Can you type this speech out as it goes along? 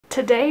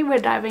Today we're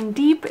diving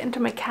deep into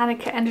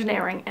mechanical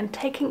engineering and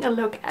taking a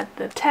look at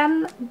the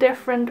 10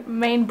 different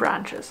main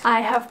branches.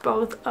 I have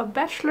both a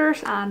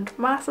bachelor's and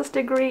master's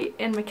degree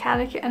in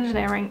mechanical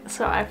engineering,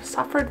 so I've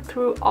suffered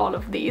through all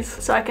of these,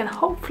 so I can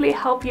hopefully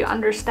help you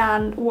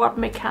understand what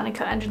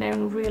mechanical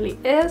engineering really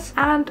is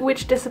and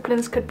which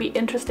disciplines could be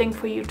interesting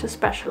for you to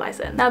specialize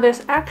in. Now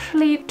there's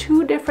actually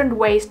two different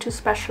ways to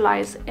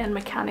specialize in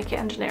mechanical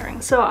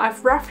engineering, so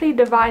I've roughly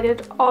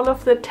divided all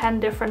of the 10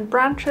 different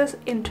branches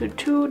into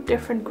two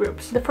different groups.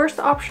 The first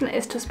option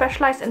is to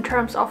specialize in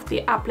terms of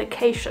the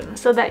application,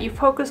 so that you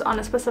focus on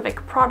a specific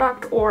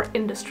product or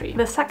industry.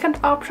 The second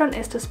option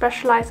is to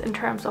specialize in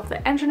terms of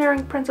the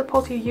engineering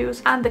principles you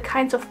use and the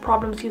kinds of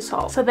problems you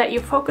solve, so that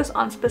you focus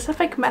on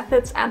specific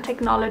methods and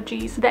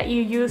technologies that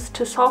you use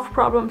to solve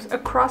problems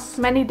across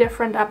many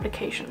different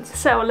applications.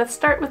 So let's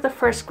start with the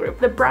first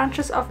group, the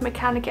branches of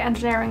mechanical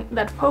engineering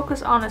that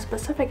focus on a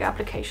specific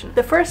application.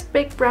 The first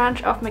big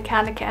branch of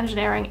mechanical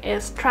engineering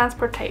is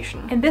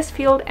transportation. In this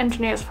field,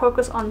 engineers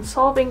focus on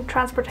solving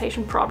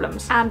transportation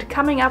problems and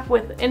coming up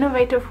with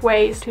innovative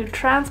ways to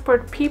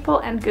transport people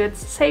and goods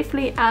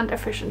safely and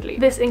efficiently.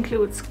 This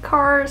includes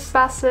cars,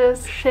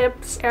 buses,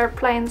 ships,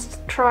 airplanes,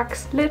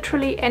 trucks,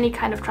 literally any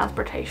kind of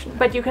transportation.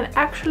 But you can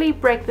actually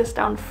break this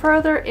down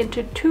further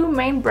into two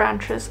main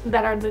branches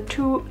that are the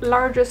two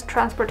largest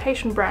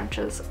transportation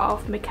branches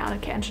of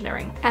mechanical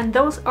engineering. And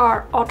those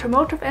are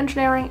automotive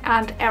engineering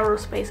and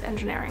aerospace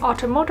engineering.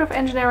 Automotive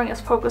engineering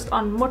is focused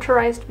on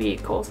motorized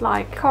vehicles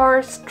like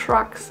cars,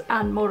 trucks,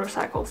 and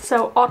motorcycles.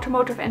 So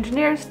automotive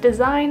engineers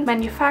design,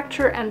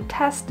 manufacture, and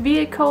test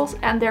vehicles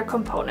and their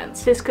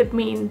components. This could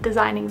mean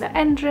designing the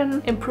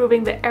engine,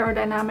 improving the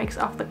aerodynamics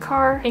of the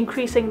car,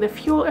 increasing the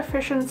fuel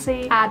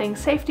efficiency, adding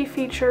safety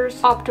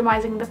features,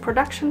 optimizing the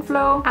production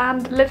flow,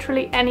 and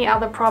literally any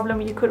other problem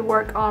you could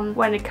work on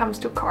when it comes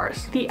to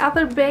cars. The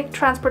other big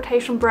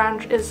transportation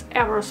branch is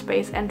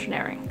aerospace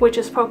engineering, which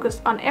is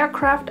focused on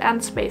aircraft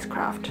and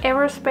spacecraft.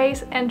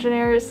 Aerospace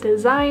engineers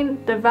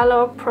design,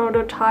 develop,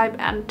 prototype,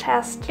 and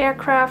test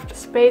aircraft,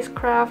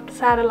 spacecraft,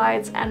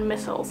 satellites, and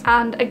missiles.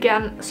 And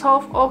again,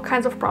 solve all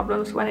kinds of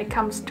problems when it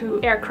comes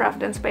to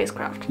aircraft and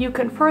spacecraft. You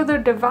can further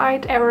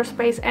divide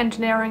aerospace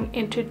engineering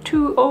into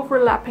two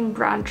overlapping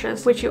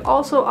branches, which you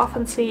also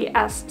often see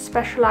as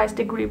specialized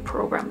degree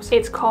programs.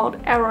 It's called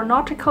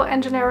Aeronautical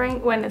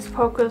Engineering when it's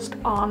focused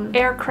on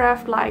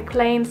aircraft like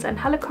planes and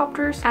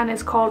helicopters, and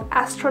it's called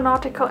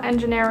Astronautical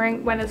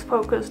Engineering when it's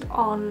focused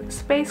on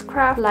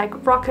spacecraft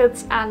like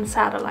rockets and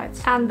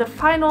satellites. And the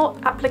final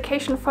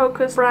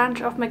application-focused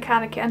branch of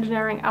mechanical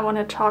engineering I want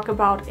to talk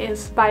about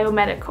is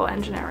biomedical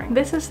engineering.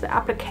 This is the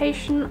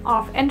application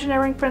of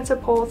engineering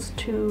principles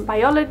to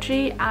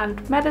biology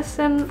and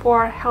medicine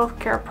for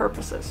healthcare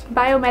purposes.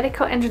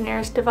 Biomedical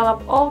engineers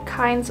develop all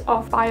kinds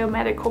of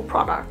biomedical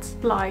products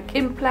like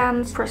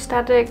implants,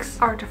 prosthetics,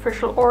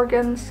 artificial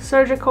organs,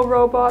 surgical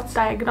robots,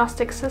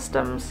 diagnostic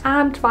systems,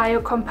 and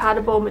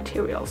biocompatible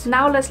materials.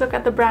 Now let's look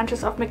at the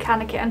branches of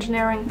mechanical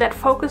engineering that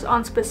focus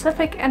on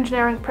specific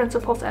engineering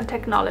principles and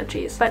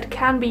technologies, but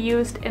can be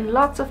used in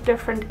lots of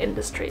different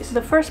industries.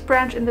 The first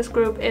branch in this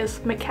group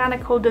is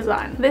mechanical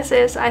design. This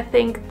is, I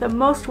think, the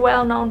most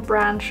well-known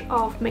branch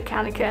of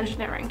mechanical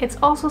engineering. It's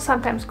also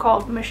sometimes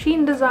called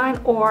machine design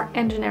or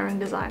engineering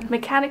design.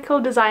 Mechanical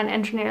design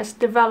engineers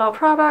develop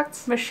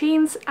products,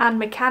 machines, and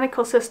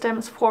mechanical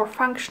systems for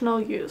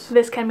functional use.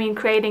 This can mean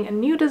creating a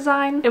new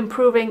design,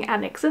 improving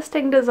an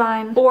existing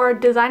design, or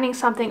designing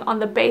something on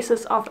the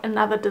basis of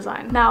another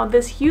design. Now,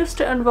 this used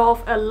to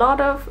involve a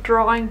lot of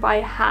drawing by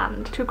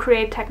hand to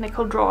create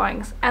technical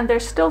drawings, and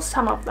there's still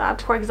some of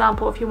that. For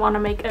example, if you want to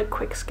make a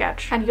quick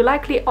sketch, and you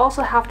likely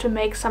also have to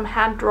make some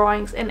hand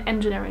drawings in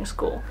engineering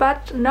school.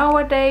 But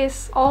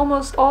nowadays,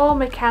 almost all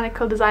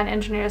mechanical design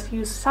engineers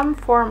use some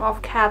form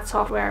of CAD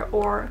software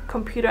or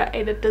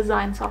computer-aided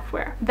design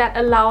software that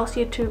allows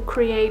you to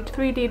create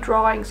 3D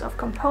drawings of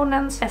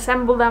components,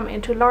 assemble them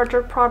into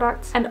larger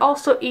products, and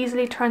also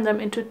easily turn them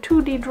into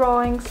 2D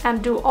drawings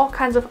and do all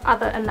kinds of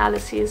other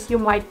analyses you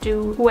might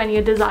do when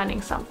you're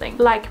designing something,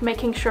 like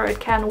making sure it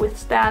can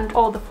withstand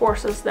all the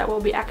forces that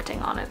will be acting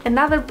on it.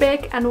 Another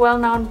big and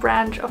well-known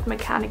branch of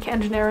mechanical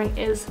engineering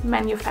is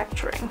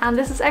manufacturing, and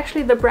this is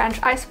actually the branch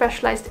I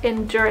specialized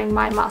in during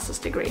my master's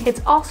degree.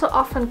 It's also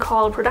often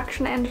called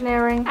production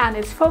engineering, and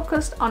it's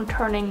focused on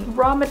turning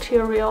raw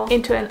material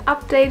into an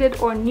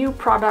updated or new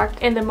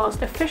product in the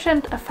most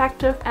efficient,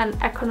 effective, and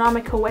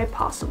economical way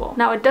possible.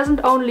 Now, it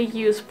doesn't only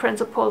use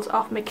principles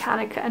of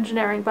mechanical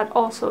engineering, but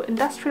also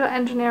industrial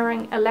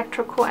engineering,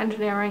 electrical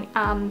engineering,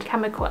 and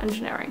chemical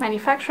engineering.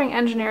 Manufacturing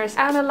engineers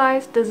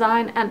analyze,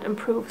 design, and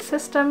improve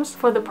systems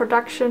for the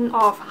production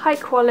of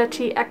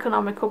high-quality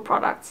economical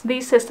products.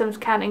 These systems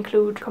can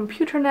include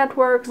computer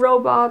networks,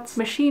 robots,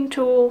 machine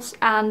tools,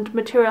 and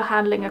material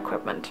handling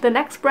equipment. The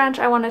next branch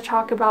I want to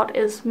talk about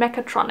is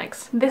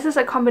mechatronics. This is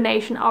a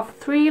combination of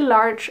three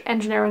large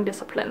engineering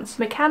disciplines: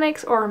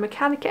 mechanics or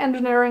mechanical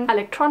engineering,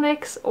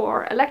 electronics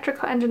or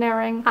electrical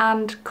engineering,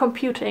 and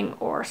computing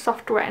or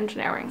software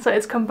engineering. So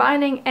it's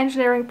combining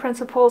engineering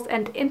principles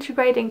and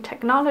integrating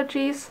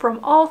technologies from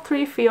all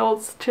three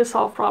fields to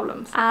solve problems.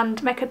 problems.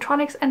 And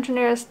mechatronics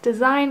engineers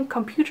design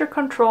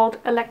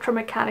computer-controlled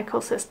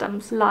electromechanical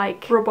systems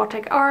like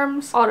robotic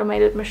arms,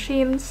 automated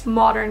machines,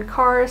 modern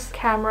cars,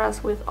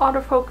 cameras with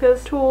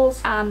autofocus,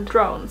 tools, and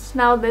drones.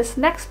 Now, this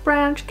next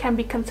branch can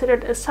be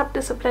considered a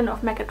subdiscipline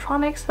of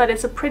mechatronics, but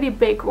it's a pretty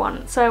big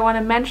one, so I want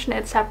to mention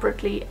it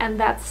separately, and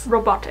that's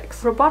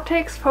robotics.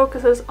 Robotics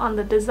focuses on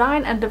the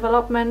design and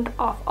development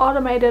of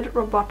automated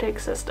robotic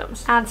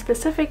systems, and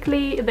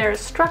specifically their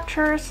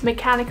structures,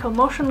 mechanical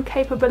motion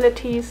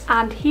capabilities,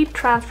 and heat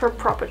transfer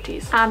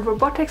properties. And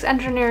robotics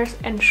engineers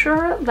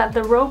ensure that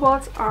the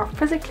robots are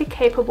physically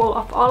capable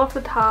of all of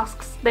the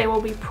tasks they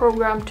will be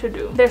programmed to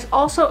do. There's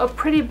also a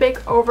pretty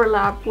big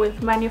overlap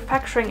with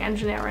manufacturing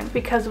engineering,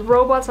 because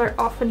robots are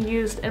often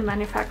used in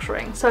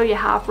manufacturing. So you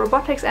have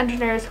robotics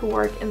engineers who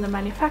work in the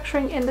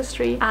manufacturing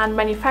industry and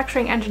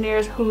manufacturing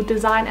engineers who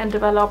design and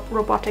develop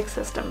robotic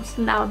systems.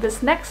 Now,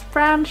 this next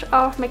branch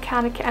of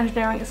mechanical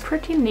engineering is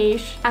pretty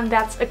niche, and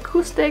that's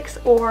acoustics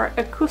or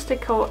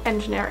acoustical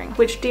engineering,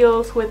 which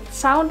deals with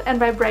sound and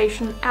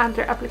vibration and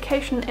their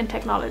application in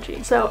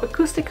technology. So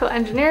acoustical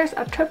engineers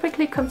are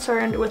typically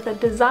concerned with the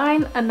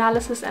design,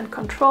 analysis, and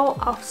control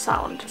of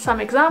sound.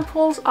 Some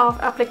examples of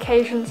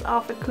applications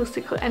of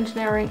acoustical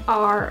engineering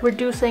are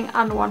reducing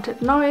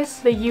unwanted noise,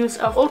 the use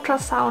of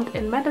ultrasound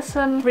in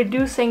medicine,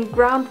 reducing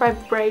ground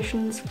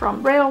vibrations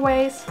from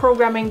railways,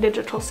 programming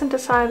digital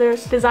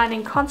synthesizers,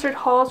 designing concert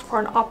halls for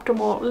an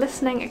optimal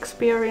listening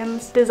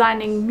experience,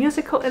 designing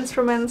musical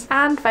instruments,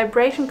 and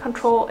vibration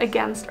control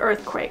against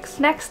earthquakes.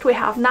 Next, we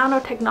have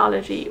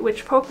nanotechnology,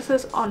 which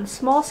focuses on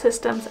small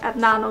systems at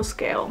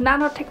nanoscale.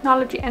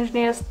 Nanotechnology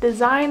engineers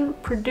design,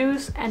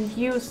 produce, and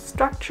use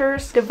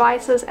structures,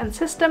 devices, and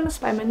systems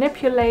by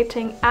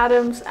manipulating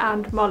atoms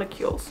and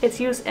molecules. It's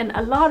used in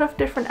a lot of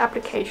different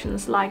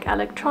applications like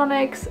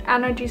electronics,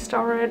 energy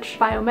storage,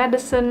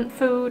 biomedicine,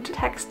 food,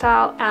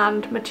 textile,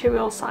 and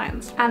material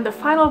science. And the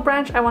final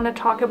branch I want to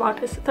talk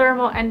about is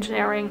thermal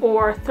engineering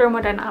or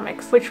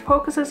thermodynamics, which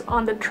focuses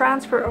on the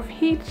transfer of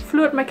heat,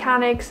 fluid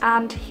mechanics,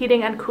 and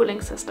heating and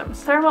cooling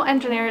systems. Thermal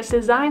engineers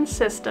design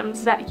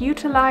systems that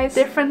utilize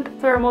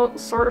different thermal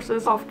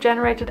sources of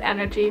generated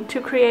energy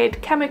to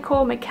create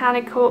chemical,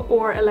 mechanical,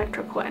 or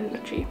electrical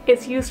energy.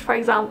 It's used, for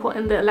example,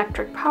 in the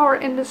electric power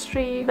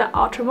industry, the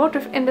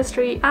automotive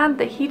industry, and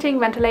the heating,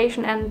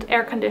 ventilation, and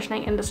air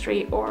conditioning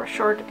industry, or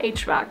short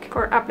HVAC,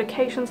 for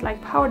applications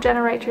like power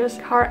generators,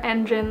 car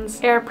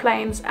engines,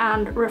 airplanes,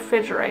 and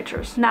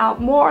refrigerators. Now,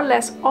 more or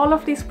less all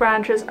of these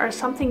branches are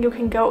something you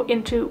can go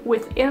into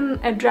within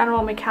a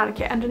general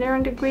mechanical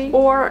engineering degree,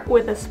 or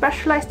with a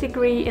specialized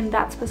degree in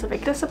that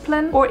specific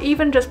discipline, or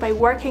even just by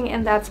working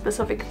in that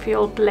specific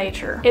field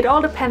later. It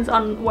all depends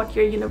on what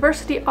your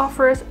university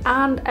offers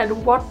and at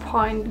what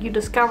point you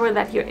discover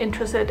that you're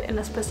interested in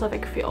a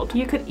specific field.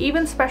 You could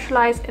even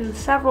specialize in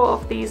several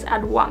of these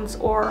at once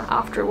or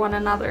after one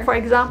another. For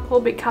example,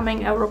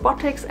 becoming a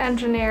robotics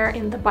engineer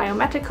in the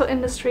biomedical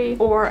industry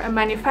or a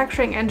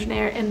manufacturing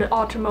engineer in the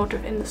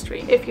automotive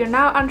industry. If you're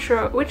now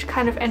unsure which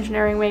kind of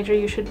engineering major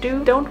you should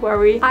do, don't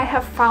worry, I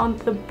have found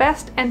the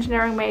best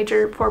engineering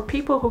major for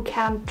people who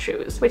can't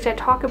choose, which I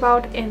talk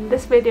about in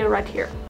this video right here.